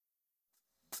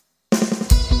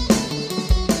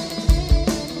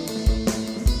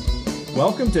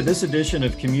Welcome to this edition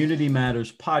of Community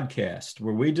Matters podcast,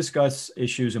 where we discuss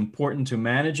issues important to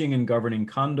managing and governing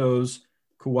condos,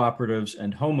 cooperatives,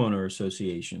 and homeowner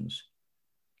associations.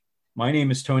 My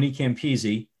name is Tony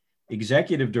Campisi,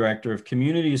 Executive Director of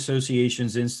Community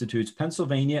Associations Institute's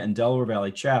Pennsylvania and Delaware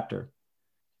Valley chapter.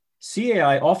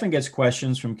 CAI often gets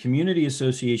questions from community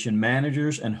association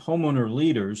managers and homeowner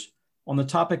leaders on the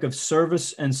topic of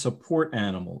service and support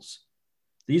animals.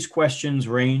 These questions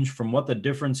range from what the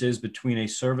difference is between a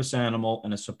service animal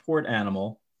and a support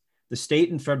animal, the state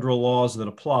and federal laws that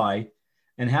apply,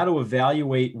 and how to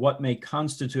evaluate what may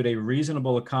constitute a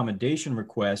reasonable accommodation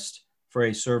request for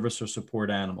a service or support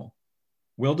animal.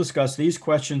 We'll discuss these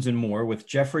questions and more with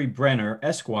Jeffrey Brenner,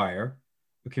 Esquire,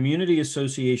 a community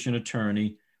association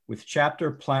attorney with chapter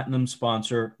platinum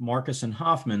sponsor Marcus &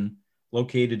 Hoffman,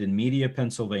 located in Media,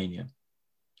 Pennsylvania.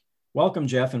 Welcome,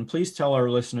 Jeff, and please tell our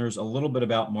listeners a little bit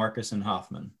about Marcus &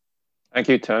 Hoffman. Thank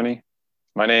you, Tony.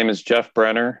 My name is Jeff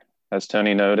Brenner, as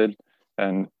Tony noted,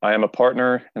 and I am a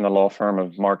partner in the law firm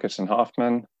of Marcus &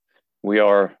 Hoffman. We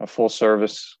are a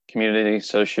full-service community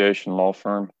association law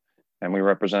firm, and we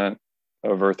represent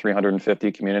over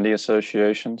 350 community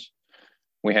associations.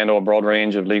 We handle a broad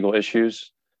range of legal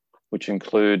issues, which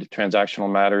include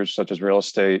transactional matters such as real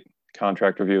estate,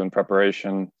 contract review and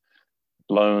preparation,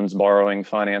 loans, borrowing,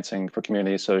 financing for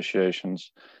community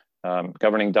associations,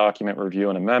 governing document review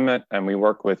and amendment, and we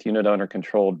work with unit owner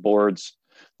controlled boards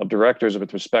of directors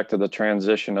with respect to the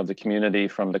transition of the community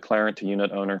from declarant to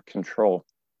unit owner control.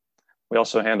 We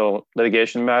also handle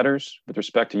litigation matters with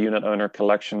respect to unit owner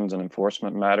collections and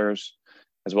enforcement matters,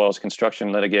 as well as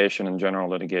construction litigation and general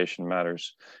litigation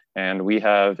matters. And we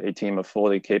have a team of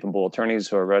fully capable attorneys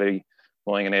who are ready,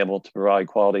 willing, and able to provide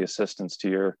quality assistance to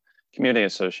your community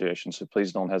association. So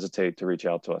please don't hesitate to reach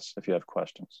out to us if you have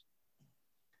questions.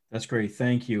 That's great.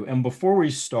 Thank you. And before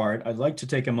we start, I'd like to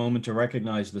take a moment to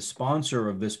recognize the sponsor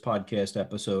of this podcast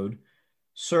episode,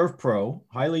 ServPro,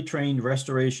 highly trained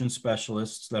restoration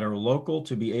specialists that are local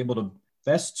to be able to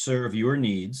best serve your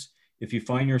needs if you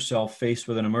find yourself faced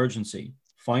with an emergency.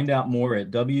 Find out more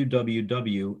at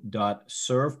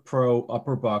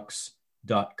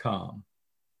www.servproupperbucks.com.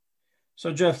 So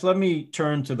Jeff, let me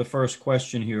turn to the first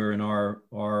question here in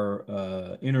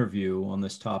our interview on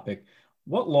this topic.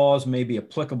 What laws may be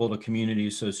applicable to community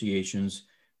associations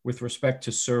with respect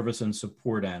to service and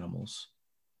support animals?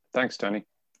 Thanks, Tony.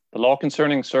 The law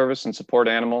concerning service and support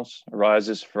animals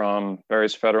arises from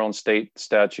various federal and state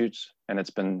statutes, and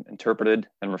it's been interpreted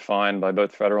and refined by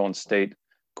both federal and state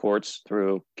courts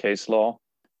through case law.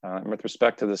 With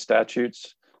respect to the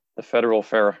statutes, the Federal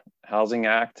Fair Housing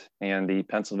Act and the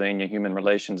Pennsylvania Human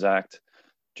Relations Act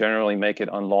generally make it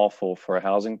unlawful for a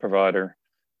housing provider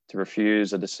to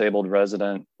refuse a disabled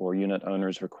resident or unit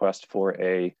owner's request for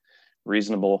a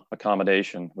reasonable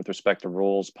accommodation with respect to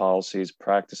rules, policies,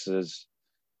 practices,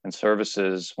 and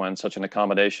services when such an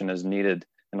accommodation is needed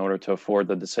in order to afford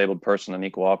the disabled person an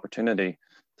equal opportunity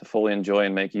to fully enjoy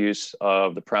and make use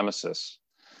of the premises.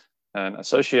 And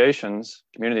associations,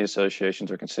 community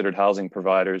associations, are considered housing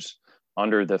providers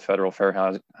under the Federal Fair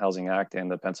Housing Act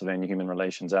and the Pennsylvania Human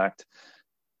Relations Act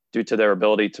due to their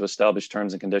ability to establish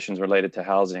terms and conditions related to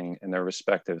housing in their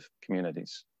respective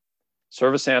communities.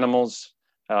 Service animals,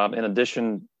 in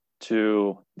addition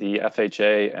to the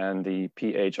FHA and the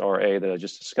PHRA that I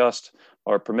just discussed,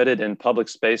 are permitted in public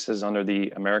spaces under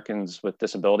the Americans with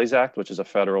Disabilities Act, which is a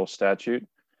federal statute,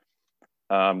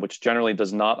 which generally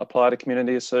does not apply to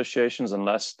community associations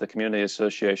unless the community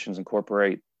associations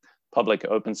incorporate public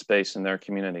open space in their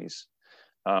communities.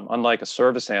 Unlike a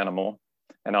service animal,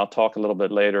 and I'll talk a little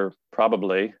bit later,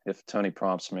 probably, if Tony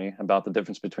prompts me, about the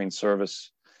difference between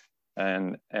service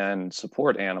and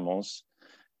support animals.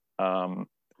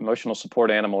 Emotional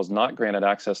support animal is not granted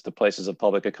access to places of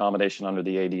public accommodation under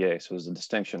the ADA, so there's a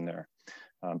distinction there.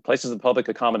 Places of public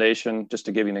accommodation, just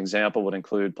to give you an example, would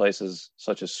include places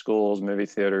such as schools, movie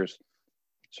theaters,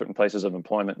 certain places of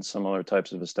employment, and similar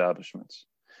types of establishments.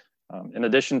 In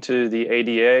addition to the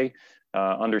ADA,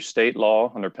 under state law,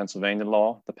 under Pennsylvania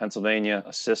law, the Pennsylvania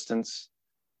Assistance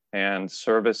and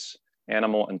Service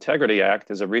Animal Integrity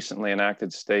Act is a recently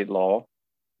enacted state law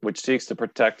which seeks to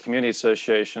protect community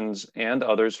associations and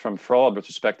others from fraud with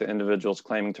respect to individuals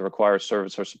claiming to require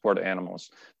service or support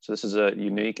animals. So this is a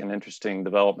unique and interesting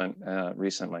development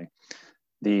recently.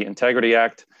 The Integrity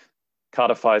Act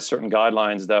codifies certain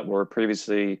guidelines that were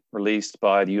previously released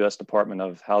by the U.S. Department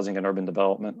of Housing and Urban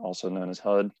Development, also known as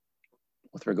HUD,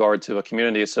 with regard to a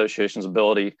community association's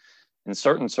ability in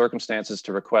certain circumstances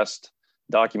to request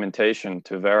documentation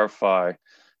to verify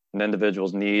an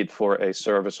individual's need for a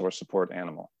service or support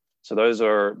animal. So those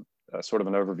are sort of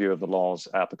an overview of the laws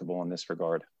applicable in this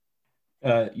regard.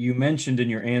 You mentioned in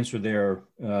your answer there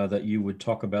that you would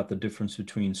talk about the difference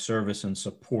between service and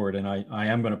support. And I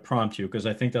am going to prompt you because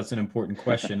I think that's an important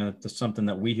question. And it's something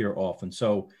that we hear often.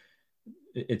 So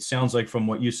it sounds like from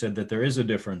what you said that there is a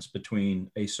difference between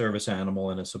a service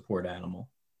animal and a support animal.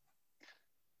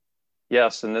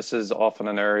 Yes, and this is often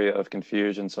an area of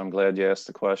confusion. So I'm glad you asked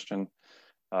the question.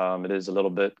 It is a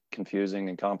little bit confusing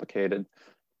and complicated.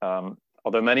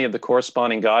 Although many of the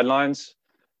corresponding guidelines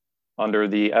under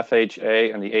the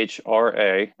FHA and the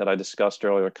HRA that I discussed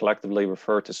earlier collectively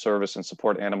refer to service and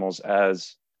support animals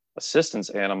as assistance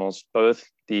animals. Both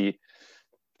the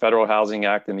Federal Housing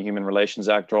Act and the Human Relations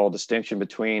Act draw a distinction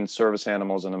between service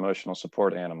animals and emotional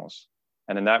support animals.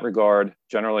 And in that regard,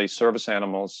 generally service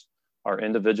animals are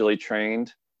individually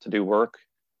trained to do work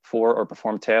for or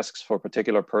perform tasks for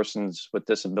particular persons with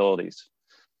disabilities.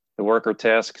 The work or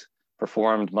task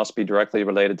performed must be directly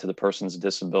related to the person's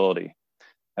disability.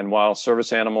 And while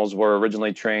service animals were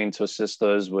originally trained to assist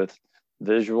those with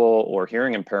visual or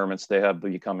hearing impairments, they have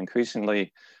become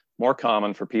increasingly more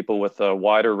common for people with a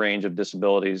wider range of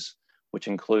disabilities, which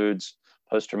includes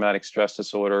post-traumatic stress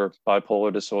disorder,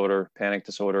 bipolar disorder, panic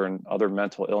disorder, and other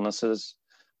mental illnesses,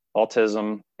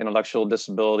 autism, intellectual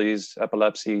disabilities,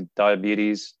 epilepsy,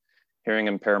 diabetes, hearing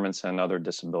impairments, and other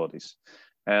disabilities.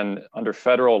 And under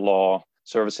federal law,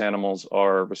 service animals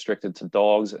are restricted to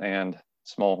dogs and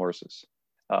small horses.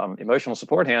 Emotional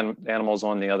support animals,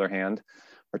 on the other hand,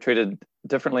 are treated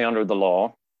differently under the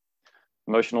law.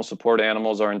 Emotional support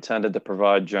animals are intended to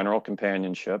provide general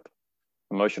companionship,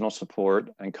 emotional support,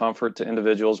 and comfort to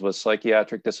individuals with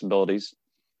psychiatric disabilities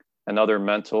and other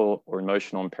mental or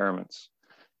emotional impairments.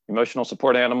 Emotional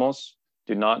support animals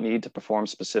do not need to perform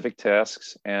specific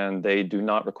tasks, and they do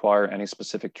not require any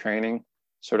specific training,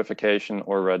 certification,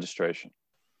 or registration.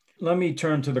 Let me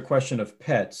turn to the question of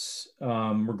pets.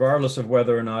 Regardless of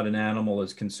whether or not an animal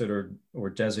is considered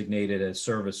or designated as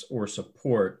service or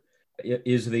support,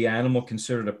 is the animal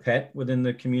considered a pet within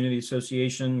the community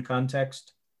association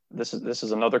context? This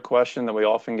is another question that we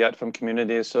often get from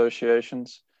community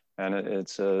associations, and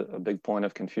it's a big point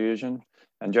of confusion.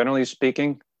 And generally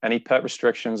speaking, any pet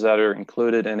restrictions that are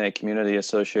included in a community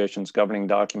association's governing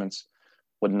documents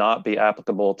would not be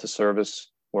applicable to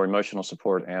service or emotional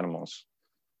support animals.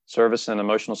 Service and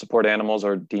emotional support animals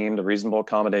are deemed a reasonable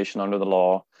accommodation under the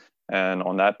law, and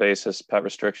on that basis, pet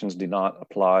restrictions do not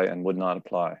apply and would not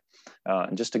apply.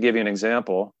 And just to give you an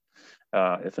example,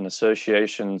 if an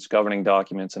association's governing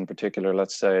documents, in particular,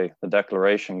 let's say the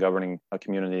declaration governing a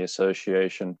community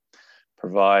association,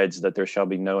 provides that there shall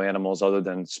be no animals other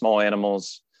than small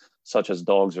animals, such as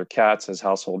dogs or cats, as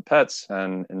household pets,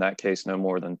 and in that case, no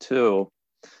more than 2,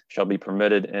 shall be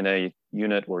permitted in a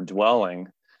unit or dwelling.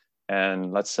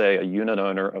 And let's say a unit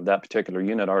owner of that particular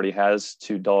unit already has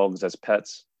 2 dogs as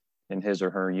pets in his or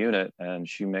her unit, and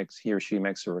he or she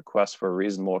makes a request for a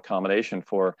reasonable accommodation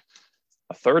for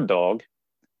a 3rd dog,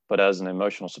 but as an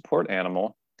emotional support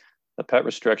animal, the pet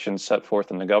restrictions set forth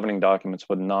in the governing documents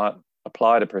would not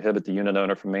apply to prohibit the unit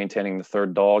owner from maintaining the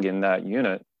 3rd dog in that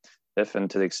unit if and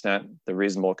to the extent the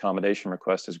reasonable accommodation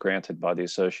request is granted by the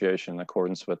association in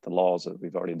accordance with the laws that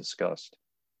we've already discussed.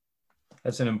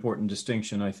 That's an important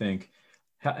distinction, I think.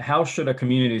 How should a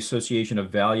community association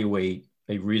evaluate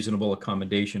a reasonable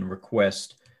accommodation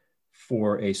request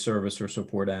for a service or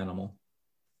support animal?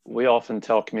 We often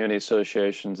tell community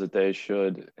associations that they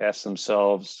should ask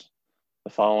themselves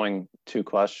the following 2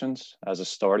 questions as a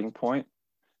starting point.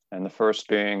 And the first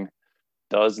being,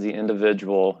 does the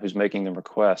individual who's making the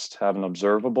request have an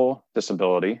observable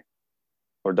disability,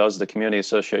 or does the community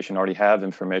association already have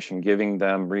information giving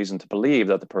them reason to believe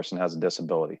that the person has a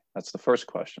disability? That's the first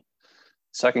question.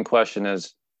 Second question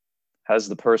is, has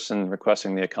the person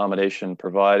requesting the accommodation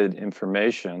provided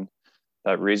information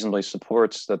that reasonably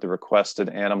supports that the requested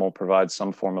animal provides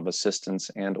some form of assistance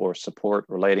and or support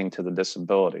relating to the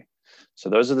disability? So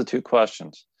those are the 2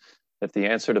 questions. If the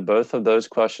answer to both of those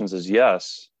questions is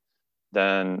yes,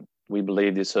 then we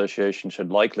believe the association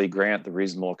should likely grant the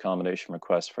reasonable accommodation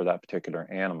request for that particular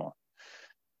animal.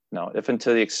 Now, if and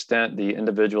to the extent the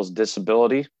individual's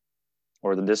disability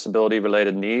or the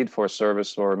disability-related need for a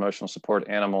service or emotional support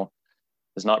animal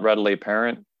is not readily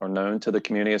apparent or known to the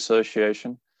community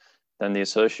association, then the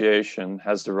association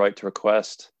has the right to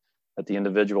request that the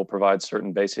individual provide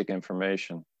certain basic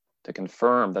information to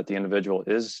confirm that the individual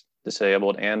is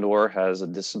disabled and or has a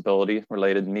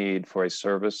disability-related need for a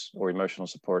service or emotional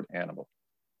support animal.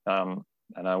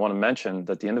 And I want to mention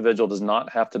that the individual does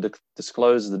not have to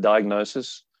disclose the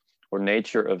diagnosis or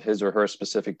nature of his or her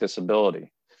specific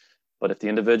disability. But if the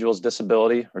individual's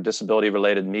disability or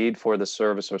disability-related need for the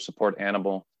service or support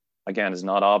animal, again, is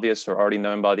not obvious or already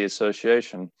known by the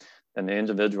association, then the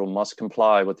individual must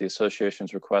comply with the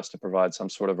association's request to provide some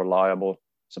sort of reliable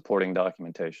supporting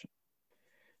documentation.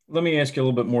 Let me ask you a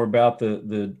little bit more about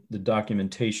the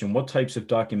documentation. What types of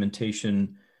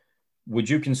documentation would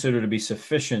you consider to be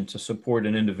sufficient to support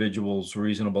an individual's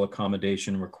reasonable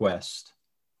accommodation request?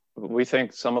 We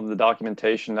think some of the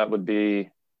documentation that would be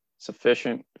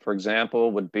sufficient, for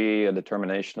example, would be a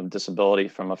determination of disability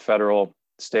from a federal,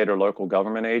 state, or local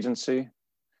government agency.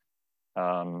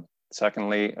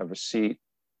 Secondly, a receipt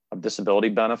of disability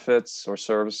benefits or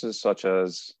services such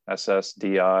as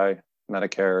SSDI,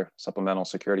 Medicare, supplemental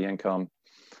security income,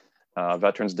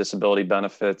 veterans disability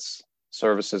benefits,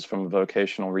 services from a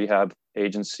vocational rehab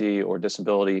agency, or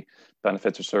disability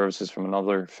benefits or services from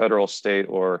another federal, state,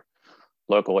 or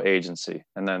local agency.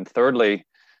 And then thirdly,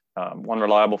 one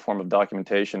reliable form of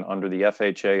documentation under the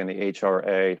FHA and the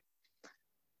HRA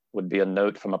would be a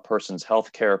note from a person's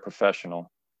healthcare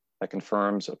professional that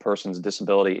confirms a person's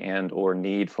disability and or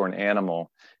need for an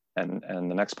animal. And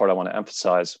the next part I want to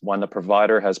emphasize, when the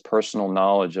provider has personal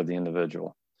knowledge of the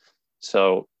individual.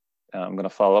 So I'm going to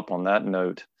follow up on that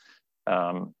note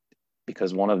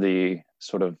because one of the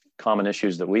sort of common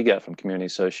issues that we get from community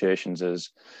associations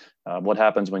is what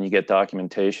happens when you get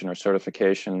documentation or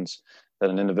certifications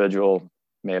that an individual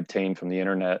may obtain from the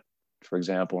internet, for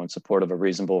example, in support of a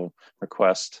reasonable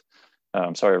request.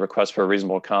 A request for a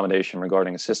reasonable accommodation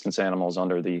regarding assistance animals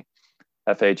under the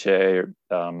FHA.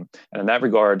 And in that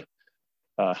regard,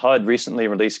 HUD recently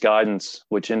released guidance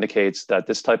which indicates that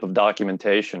this type of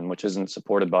documentation, which isn't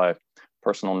supported by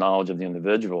personal knowledge of the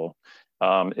individual,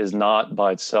 is not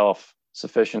by itself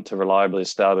sufficient to reliably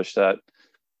establish that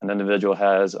an individual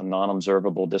has a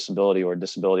non-observable disability or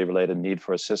disability-related need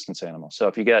for assistance animal. So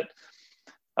if you get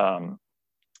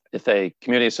if a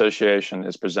community association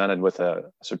is presented with a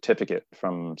certificate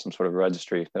from some sort of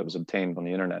registry that was obtained on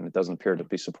the internet and it doesn't appear to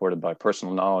be supported by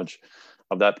personal knowledge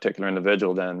of that particular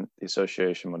individual, then the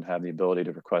association would have the ability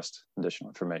to request additional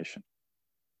information.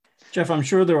 Jeff, I'm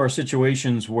sure there are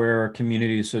situations where a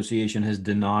community association has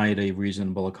denied a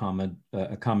reasonable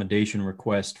accommodation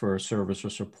request for a service or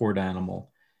support animal.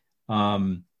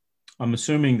 I'm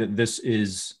assuming that this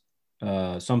is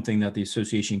something that the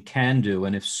association can do,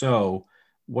 and if so,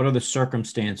 what are the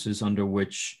circumstances under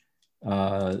which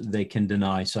they can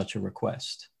deny such a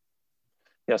request?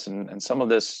 Yes, and some of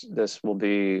this will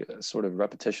be a sort of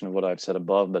repetition of what I've said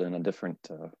above, but in a different,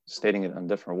 stating it in a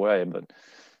different way. But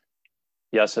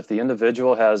yes, if the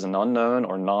individual has an unknown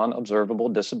or non-observable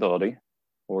disability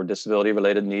or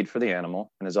disability-related need for the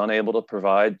animal and is unable to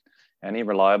provide any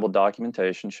reliable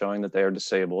documentation showing that they are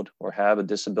disabled or have a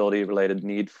disability-related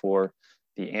need for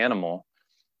the animal,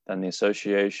 then the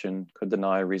association could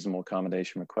deny a reasonable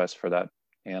accommodation request for that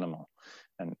animal.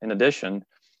 And in addition,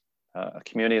 a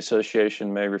community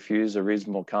association may refuse a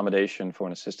reasonable accommodation for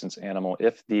an assistance animal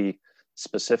if the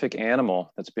specific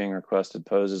animal that's being requested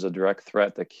poses a direct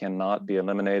threat that cannot be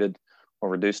eliminated or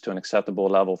reduced to an acceptable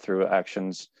level through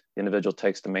actions the individual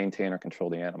takes to maintain or control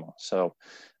the animal. So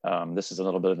this is a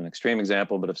little bit of an extreme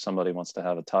example, but if somebody wants to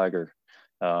have a tiger,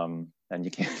 and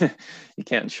you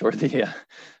can't ensure the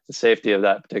safety of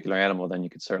that particular animal, then you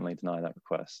could certainly deny that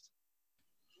request.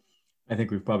 I think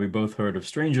we've probably both heard of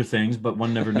Stranger Things, but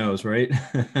one never knows, right?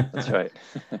 That's right.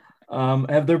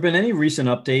 Have there been any recent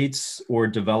updates or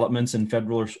developments in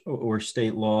federal or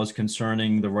state laws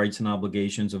concerning the rights and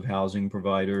obligations of housing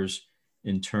providers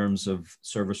in terms of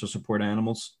service or support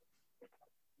animals?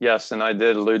 Yes, and I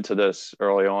did allude to this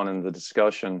early on in the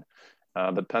discussion,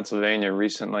 but Pennsylvania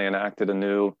recently enacted a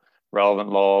new relevant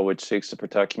law which seeks to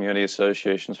protect community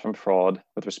associations from fraud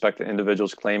with respect to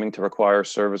individuals claiming to require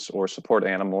service or support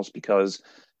animals, because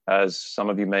as some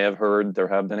of you may have heard, there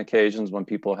have been occasions when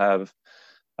people have,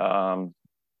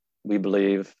 we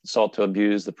believe, sought to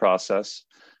abuse the process.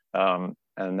 And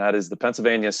that is the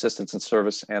Pennsylvania Assistance and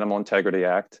Service Animal Integrity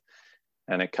Act.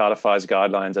 And it codifies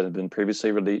guidelines that have been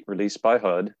previously released by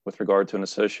HUD with regard to an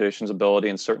association's ability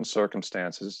in certain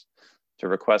circumstances to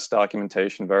request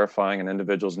documentation verifying an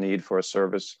individual's need for a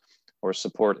service or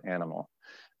support animal.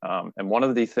 And one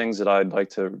of the things that I'd like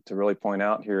to really point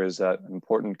out here is that an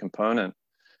important component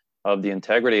of the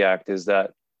Integrity Act is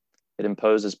that it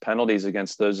imposes penalties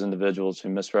against those individuals who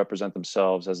misrepresent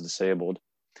themselves as disabled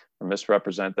or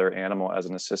misrepresent their animal as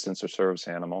an assistance or service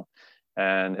animal.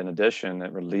 And in addition,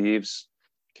 it relieves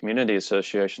community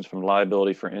associations from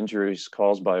liability for injuries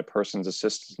caused by a person's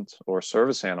assistance or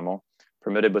service animal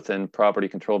permitted within property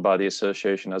controlled by the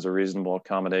association as a reasonable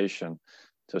accommodation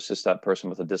to assist that person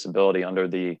with a disability under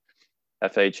the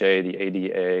FHA, the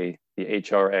ADA, the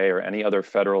HRA, or any other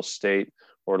federal, state,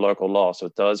 or local law. So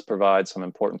it does provide some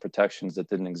important protections that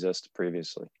didn't exist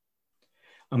previously.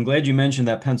 I'm glad you mentioned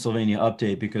that Pennsylvania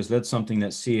update, because that's something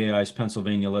that CAI's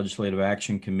Pennsylvania Legislative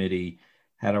Action Committee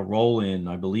had a role in.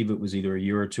 I believe it was either a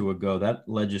year or two ago. That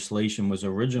legislation was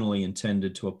originally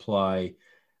intended to apply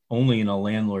only in a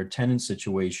landlord-tenant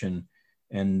situation,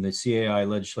 and the CAI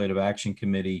Legislative Action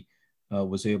Committee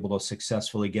was able to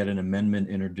successfully get an amendment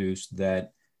introduced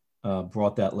that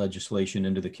brought that legislation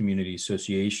into the community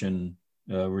association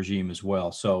regime as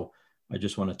well. So I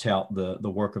just want to tout the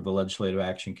work of the Legislative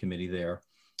Action Committee there.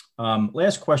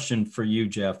 Last question for you,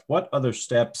 Jeff. What other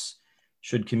steps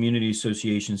should community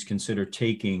associations consider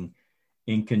taking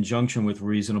in conjunction with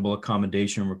reasonable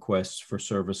accommodation requests for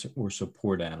service or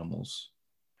support animals?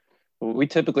 We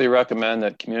typically recommend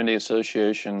that community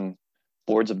association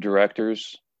boards of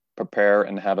directors prepare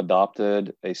and have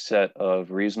adopted a set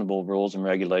of reasonable rules and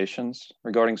regulations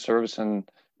regarding service and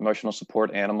emotional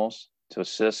support animals to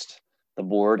assist the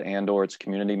board and/or its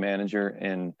community manager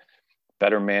in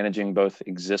better managing both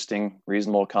existing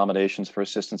reasonable accommodations for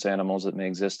assistance animals that may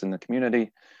exist in the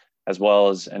community, as well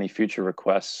as any future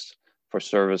requests for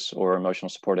service or emotional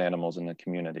support animals in the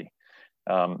community.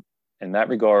 In that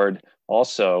regard,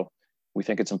 also, we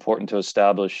think it's important to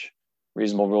establish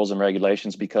reasonable rules and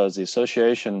regulations because the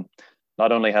association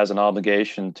not only has an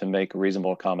obligation to make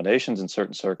reasonable accommodations in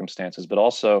certain circumstances, but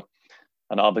also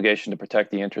an obligation to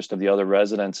protect the interest of the other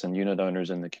residents and unit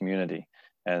owners in the community.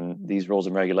 And these rules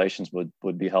and regulations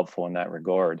would be helpful in that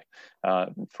regard.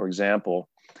 For example,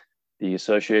 the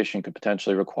association could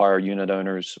potentially require unit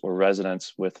owners or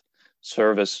residents with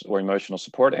service or emotional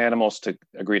support animals to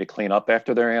agree to clean up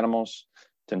after their animals,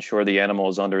 to ensure the animal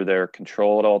is under their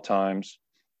control at all times,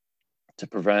 to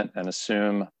prevent and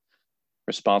assume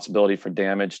responsibility for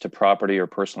damage to property or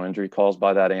personal injury caused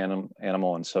by that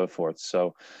animal and so forth.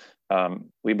 So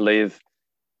we believe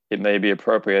it may be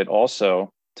appropriate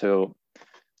also to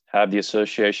have the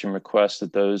association request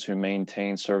that those who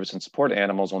maintain service and support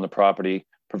animals on the property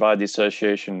provide the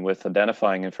association with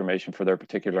identifying information for their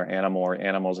particular animal or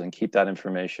animals and keep that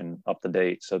information up to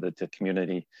date so that the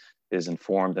community is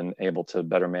informed and able to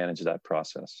better manage that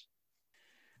process.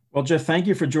 Well, Jeff, thank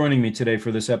you for joining me today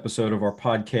for this episode of our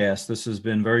podcast. This has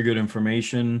been very good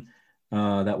information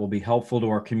that will be helpful to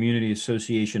our community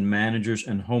association managers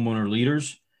and homeowner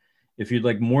leaders. If you'd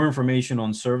like more information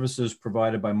on services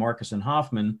provided by Marcus and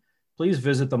Hoffman, please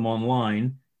visit them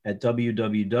online at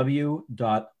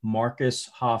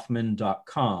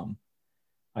www.marcushoffman.com.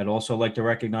 I'd also like to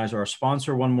recognize our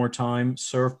sponsor one more time,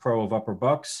 ServPro of Upper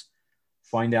Bucks.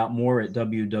 Find out more at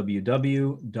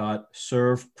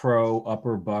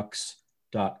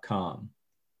www.servproupperbucks.com.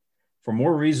 For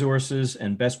more resources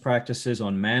and best practices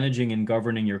on managing and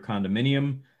governing your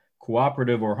condominium,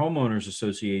 cooperative, or homeowners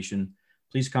association,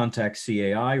 please contact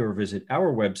CAI or visit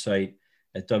our website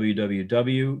at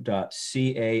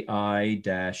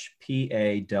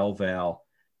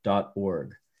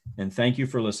www.cai-padelval.org. And thank you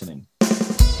for listening.